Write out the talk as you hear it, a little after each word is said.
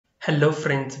Hello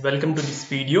friends, welcome to this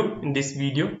video. In this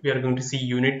video, we are going to see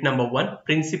unit number 1,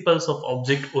 Principles of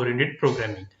Object-Oriented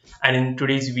Programming. And in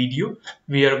today's video,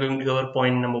 we are going to cover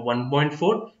point number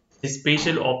 1.4, the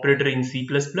special operator in C++,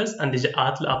 and this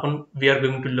we are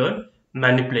going to learn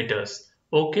manipulators.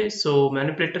 Okay, so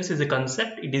manipulators is a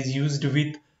concept. It is used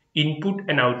with input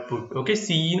and output. Okay,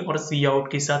 सी इन और सी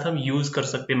out के साथ हम use कर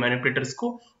सकते हैं manipulators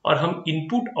को और हम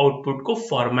इनपुट आउटपुट को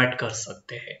फॉर्मेट कर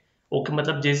सकते हैं. ओके,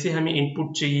 मतलब जैसे हमें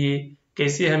इनपुट चाहिए,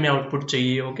 कैसे हमें आउटपुट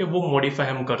चाहिए, ओके, वो मॉडिफाई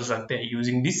हम कर सकते हैं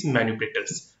यूजिंग दिस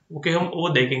मैनिपुलेटर्स. ओके, हम वो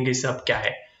देखेंगे सब क्या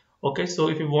है. Okay, so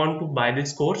if you want to by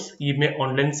this course, ये मैं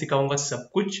ऑनलाइन सिखाऊंगा सब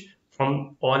कुछ, फ्रॉम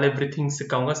ऑल एवरीथिंग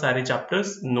सिखाऊंगा, सारे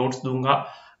चैप्टर्स, नोट्स दूंगा,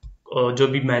 जो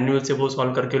भी मैनुअल से वो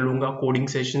सॉल्व करके लूंगा, कोडिंग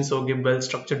सेशंस हो गए, वेल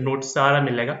स्ट्रक्चर्ड नोट्स सारा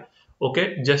मिलेगा. Okay,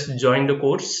 just join the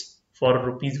course for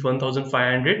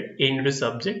 ₹1500 in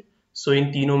subject. सो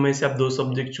इन तीनों में से आप 2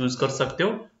 सब्जेक्ट चूज कर सकते हो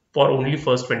for only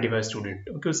first 25 student.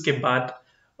 Okay, उसके बाद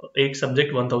एक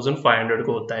सब्जेक्ट 1500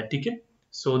 को होता है. ठीक है,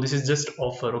 so this is just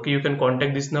offer. Okay, you can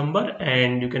contact this number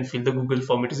and you can fill the Google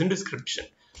form, it is in description.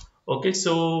 Okay,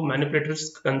 so manipulators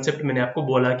concept मैंने आपको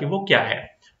बोला कि वो क्या है.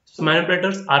 So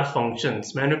manipulators are functions.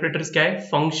 Manipulators क्या है?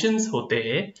 Functions होते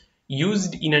हैं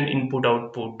used in an input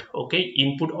output. Okay,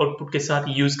 input output के साथ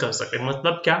use कर सकते हैं.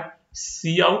 मतलब क्या?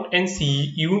 C out and C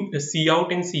in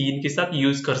के साथ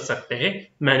use कर सकते हैं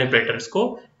manipulators को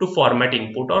to format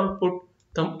input output.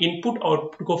 तो हम input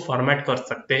output को format कर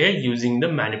सकते हैं using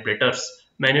the manipulators.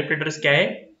 Manipulators क्या है?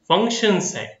 Functions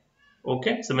है.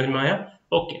 Okay, समझ में आया?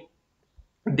 Okay,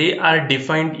 they are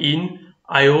defined in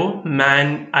IO, man,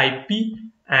 IP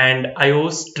and IO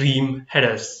stream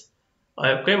headers.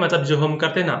 Okay, मतलब जो हम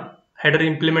करते हैं ना, हेडर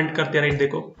इंप्लीमेंट करते हैं, राइट.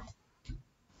 देखो,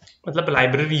 मतलब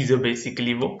लाइब्रेरीज है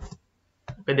बेसिकली वो.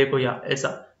 ओके, देखो यहाँ ऐसा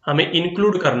हमें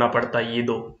इंक्लूड करना पड़ता है ये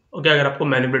 2. ओके, अगर आपको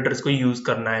मैनिपुलेटर्स को यूज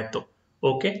करना है तो.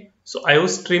 ओके, सो IO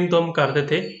स्ट्रीम तो हम करते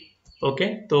थे. ओके,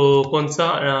 तो कौन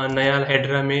सा नया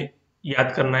हेडर हमें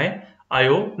याद करना है?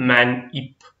 IO man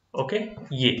IP. ओके,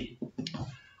 ये.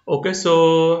 Okay,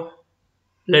 so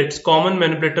let's common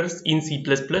manipulators in C++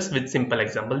 with simple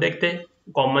example देखते हैं.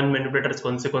 कॉमन मैनिपुलेटर्स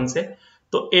कौन से.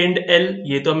 तो एंड एल,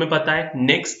 ये तो हमें पता है.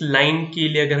 नेक्स्ट लाइन के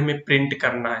लिए अगर हमें प्रिंट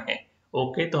करना है,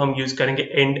 ओके, तो हम यूज करेंगे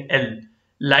and L.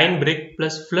 Line break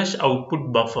plus flush output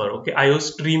buffer. Okay, IO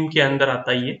stream के अंदर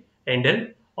आता है ये एंड एल.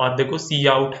 और देखो सी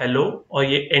आउट हेलो, और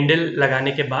ये एंड एल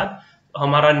लगाने के बाद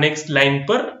हमारा नेक्स्ट लाइन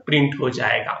पर प्रिंट हो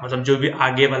जाएगा, मतलब जो भी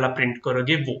आगे वाला प्रिंट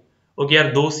करोगे वो. ओके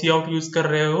यार, 2 सी आउट यूज कर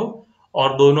रहे हो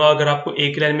और दोनों अगर आपको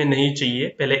एक लाइन में नहीं चाहिए,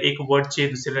 पहले एक वर्ड चाहिए,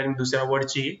 दूसरी लाइन में दूसरा वर्ड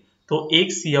चाहिए, तो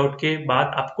एक सी आउट के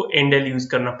बाद आपको एंड एल यूज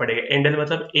करना पड़ेगा. एंड एल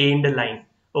मतलब and line.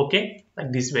 Okay,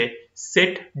 like this way.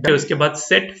 Set, उसके बाद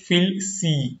set fill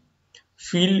C,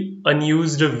 fill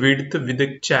unused width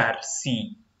with चार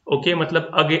सी. ओके,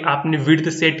 मतलब अगर आपने विड्थ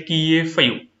सेट की है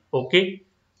 5, ओके,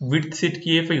 विड्थ सेट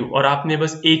की है 5 और आपने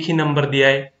बस एक ही नंबर दिया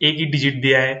है, एक ही डिजिट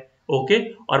दिया है. ओके,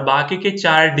 और बाकी के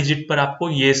 4 डिजिट पर आपको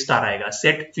ये स्टार आएगा,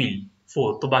 सेट फिल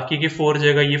 4. तो बाकी के 4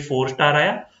 जगह ये 4 स्टार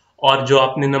आया, और जो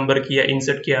आपने नंबर किया,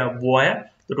 इंसर्ट किया, वो आया.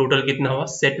 तो टोटल कितना हुआ?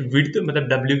 सेट विड्थ मतलब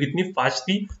W कितनी 5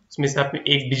 थी, उसमें से आपने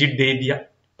एक डिजिट दे दिया.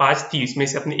 5 थी, इसमें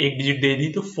से आपने एक डिजिट दे दी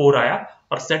तो 4 आया.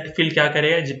 और सेट फिल क्या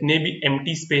करेगा? जितने भी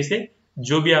एम्प्टी स्पेस है,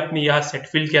 जो भी आपने यहाँ सेट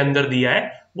फिल के अंदर दिया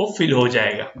है, वो फिल हो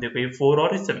जाएगा. देखो ये 4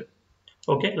 और 7.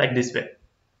 Okay, like this way.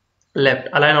 Left,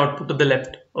 align output to the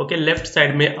left. Okay, left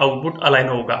side में आउटपुट अलाइन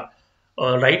होगा,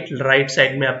 राइट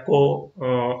साइड में आपको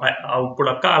आउटपुट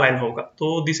आपका अलाइन होगा.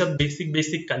 तो this are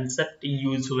basic concept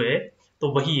use हुए, तो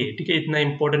वही है. ठीक है, इतना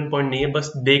इंपॉर्टेंट पॉइंट नहीं है,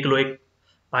 बस देख लो एक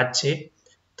 5-6.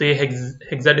 तो ये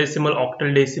हेक्साडेसिमल,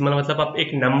 ऑक्टल डेसिमल, मतलब आप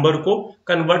एक नंबर को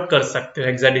कन्वर्ट कर सकते हो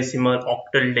hexadecimal,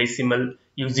 octal decimal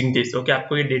using this. Okay,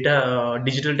 आपको ये डेटा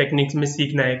डिजिटल टेक्निक्स में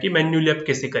सीखना है कि मैन्युअली आप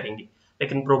कैसे करेंगे,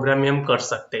 लेकिन प्रोग्राम में हम कर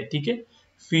सकते हैं. ठीक है,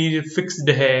 फिर फिक्स्ड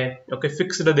है. ओके,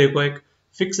 फिक्स्ड देखो, एक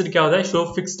फिक्स्ड क्या होता है? Show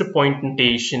fixed point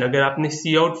notation. अगर आपने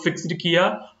सी आउट फिक्स्ड किया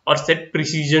और सेट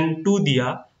प्रिसीजन 2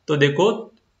 दिया, तो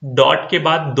देखो डॉट के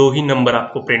बाद 2 ही नंबर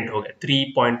आपको प्रिंट हो गए,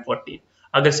 3.14.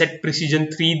 अगर सेट प्रिसीजन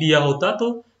 3 दिया होता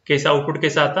तो कैसा आउटपुट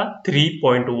कैसा आता?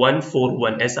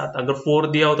 3.141 ऐसा आता. अगर 4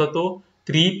 दिया होता तो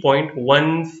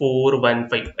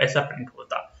 3.1415 ऐसा प्रिंट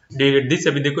होता. दिस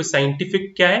अभी देखो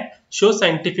साइंटिफिक क्या है? Show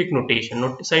scientific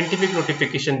notation, scientific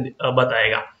notification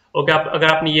बताएगा. ओके, अगर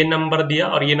आपने ये नंबर दिया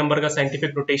और ये नंबर का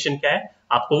साइंटिफिक नोटेशन क्या है,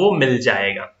 आपको वो मिल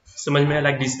जाएगा. समझ में?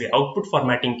 Like this way output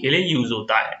formatting के लिए यूज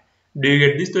होता है. Do you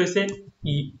get this? तो इसे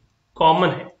कॉमन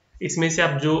है, इसमें से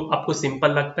आप जो आपको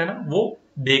सिंपल लगता है ना, वो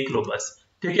देख लो बस.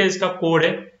 ठीक है, इसका कोड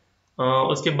है.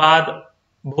 उसके बाद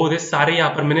बहुत सारे यहाँ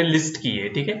पर मैंने लिस्ट किए.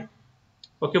 ठीक है,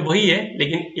 ओके, वही है,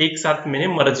 लेकिन एक साथ मैंने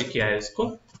मर्ज किया है इसको.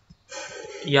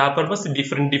 यहाँ पर बस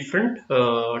डिफरेंट डिफरेंट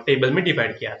टेबल में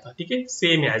डिवाइड किया था, ठीक है,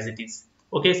 same as it is.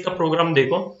 Okay, इसका प्रोग्राम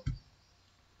देखो,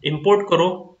 इंपोर्ट करो।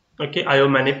 ओके, आयो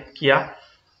मैंने किया।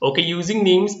 Okay, using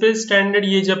name space standard,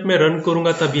 ये जब मैं रन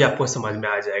करूंगा तभी आपको समझ में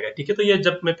आ जाएगा, ठीक है। तो ये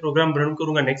जब मैं प्रोग्राम रन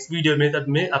करूंगा नेक्स्ट वीडियो में, तब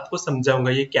मैं आपको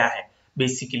समझाऊंगा ये क्या है।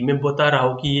 बेसिकली मैं बता रहा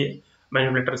हूँ कि ये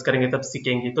मैनिपुलेटर्स करेंगे तब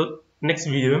सीखेंगे, तो नेक्स्ट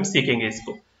वीडियो में हम सीखेंगे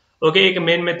इसको। ओके, एक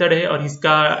मेन मेथड है और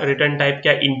इसका रिटर्न टाइप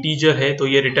क्या, इंटीजर है, तो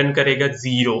ये रिटर्न करेगा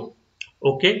 0।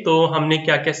 ओके, तो हमने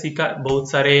क्या क्या सीखा,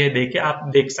 बहुत सारे देखे, आप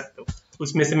देख सकते हो।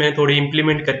 उसमें से मैंने थोड़े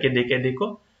इंप्लीमेंट करके देखे। देखो,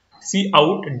 सी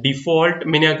आउट डिफॉल्ट,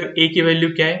 मैंने अगर ए की वैल्यू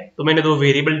क्या है, तो मैंने दो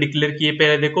वेरिएबल डिक्लेयर किए।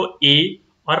 पहले देखो ए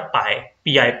और पाई,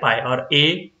 पी आई पाई, और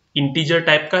ए इंटीजर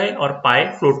टाइप का है और पाई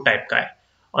फ्लोट टाइप का है।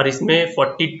 और इसमें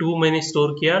 42 मैंने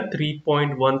स्टोर किया,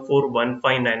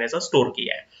 3.14159 ऐसा स्टोर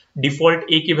किया है। डिफॉल्ट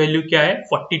ए की वैल्यू क्या है,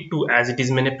 42 एज इट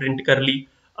इज मैंने प्रिंट कर ली।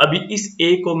 अभी इस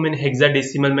ए को मैंने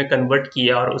हेक्साडेसिमल में कन्वर्ट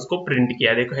किया और उसको प्रिंट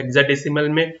किया। देखो, हेक्साडेसिमल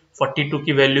में 42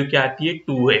 की वैल्यू क्या आती है,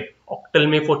 2 है। ऑक्टल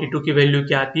में 42 की वैल्यू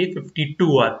क्या आती है,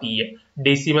 52 आती है।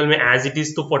 डेसिमल में एज इट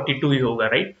इज तो 42 ही होगा,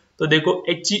 राइट। तो देखो,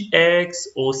 HEX,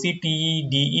 OCT,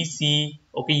 DEC,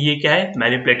 ओके, ये क्या है,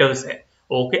 मैनिपुलेटर्स है।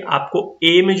 ओके, आपको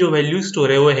ए में जो वैल्यू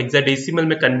स्टोर है वो हेक्साडेसिमल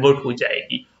में कन्वर्ट हो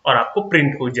जाएगी और आपको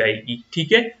प्रिंट हो जाएगी,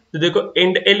 ठीक है। तो देखो,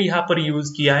 एंड एल यहाँ पर यूज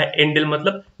किया है। एंड एल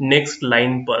मतलब नेक्स्ट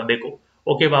लाइन पर। देखो,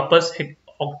 ओके, वापस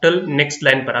ऑक्टल नेक्स्ट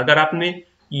लाइन पर। अगर आपने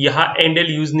यहाँ एंड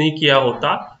एल यूज नहीं किया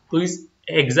होता तो इस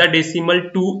हेक्साडेसिमल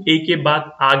 2A के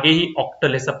बाद आगे ही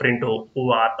ऑक्टल ऐसा प्रिंट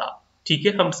हुआ आता, ठीक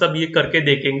है। हम सब ये करके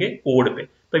देखेंगे कोड पे,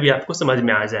 तभी आपको समझ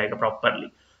में आ जाएगा प्रॉपरली।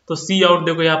 तो सी आउट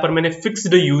देखो, यहाँ पर मैंने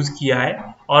फिक्स्ड यूज किया है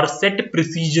और सेट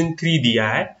प्रिसीजन 3 दिया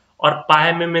है। और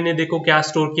पाई में मैंने देखो क्या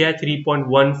स्टोर किया है,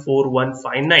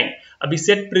 3.14159। अभी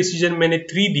सेट प्रिसीजन मैंने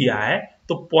 3 दिया है,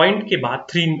 तो पॉइंट के बाद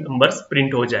 3 नंबर्स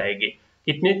प्रिंट हो जाएंगे।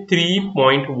 कितने,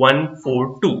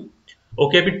 3.142।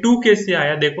 ओके, अभी 2 कैसे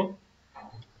आया, देखो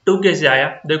 2 कैसे आया,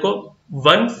 देखो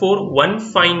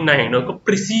 14159 को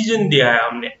प्रिसीजन दिया है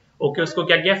हमने। ओके, उसको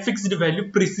क्या किया, फिक्स्ड वैल्यू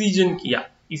प्रिसीजन किया,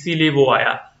 इसीलिए वो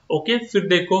आया। ओके, फिर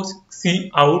देखो सी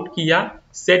आउट किया,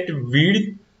 सेट विड्थ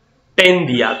 10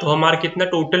 दिया, तो हमारा कितना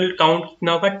टोटल काउंट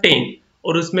कितना होगा, 10।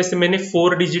 और उसमें से मैंने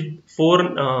 4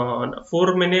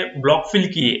 मैंने ब्लॉक फिल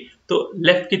किए, तो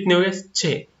लेफ्ट कितने हो गए,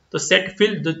 6। तो सेट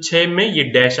फिल जो 6 में ये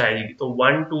डैश आएगी, तो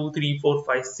 1 2 3 4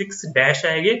 5 6 डैश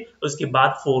आएंगे, उसके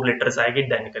बाद 4 लेटर्स आएंगे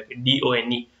डन करके,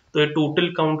 DONE। तो ये टोटल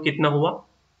काउंट कितना हुआ,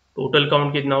 टोटल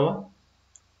काउंट कितना हुआ,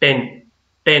 10।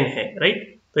 10 है, राइट।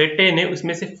 तो ये 10 है,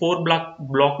 उसमें से 4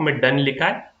 ब्लॉक में डन लिखा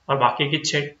है और बाकी के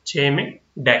 6 में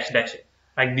डैश डैश है,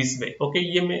 लाइक दिस वे। ओके,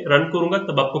 ये मैं रन करूंगा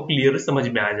तब आपको क्लियर समझ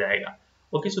में आ जाएगा।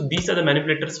 Okay, so these are the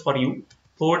manipulators for you.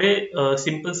 थोड़े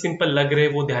सिंपल सिंपल लग रहे,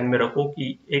 वो ध्यान में रखो कि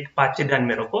एक पाँच ध्यान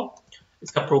में रखो,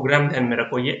 इसका प्रोग्राम ध्यान में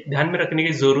रखो। ये ध्यान में रखने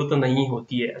की जरूरत नहीं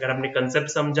होती है, अगर आपने कंसेप्ट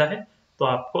समझा है तो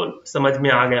आपको समझ में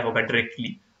आ गया होगा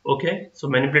डायरेक्टली। ओके, सो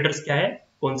मैनिपुलेटर्स क्या है,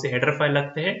 कौन से हेडर फाइल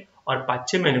लगते हैं, और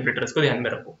 5-6 मैनिपुलेटर्स को ध्यान में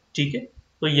रखो, ठीक है।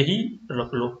 तो यही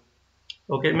रख लो।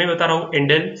 ओके, मैं बता रहा हूँ,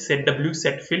 एंडल, set W,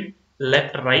 set fill,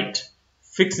 left right,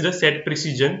 fixed, set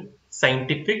precision,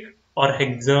 scientific और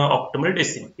हेक्सा ऑक्टोमल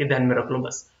डेसिमल, ये ध्यान में रख लो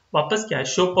बस। वापस क्या है,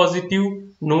 show positive,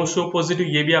 no show positive,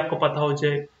 ये भी आपको पता हो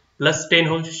जाए।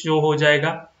 +10 शो हो जाएगा।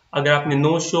 अगर आपने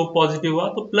नो शो पॉजिटिव हुआ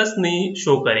तो प्लस नहीं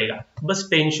शो करेगा, बस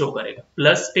 10 शो करेगा।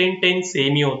 +10 10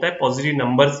 सेम ही होता है, पॉजिटिव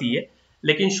नंबर ही है,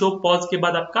 लेकिन शो पॉज के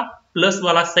बाद आपका प्लस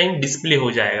वाला साइन डिस्प्ले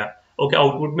हो जाएगा। ओके,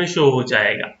 आउटपुट में शो हो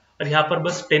जाएगा, और यहाँ पर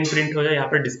बस 10 प्रिंट हो जाए, यहाँ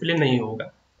पर डिस्प्ले नहीं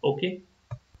होगा। Okay,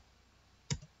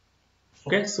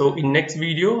 okay, so in next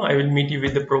video I will meet you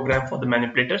with the program for the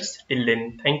manipulators. Till then,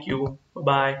 thank you, bye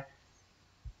bye.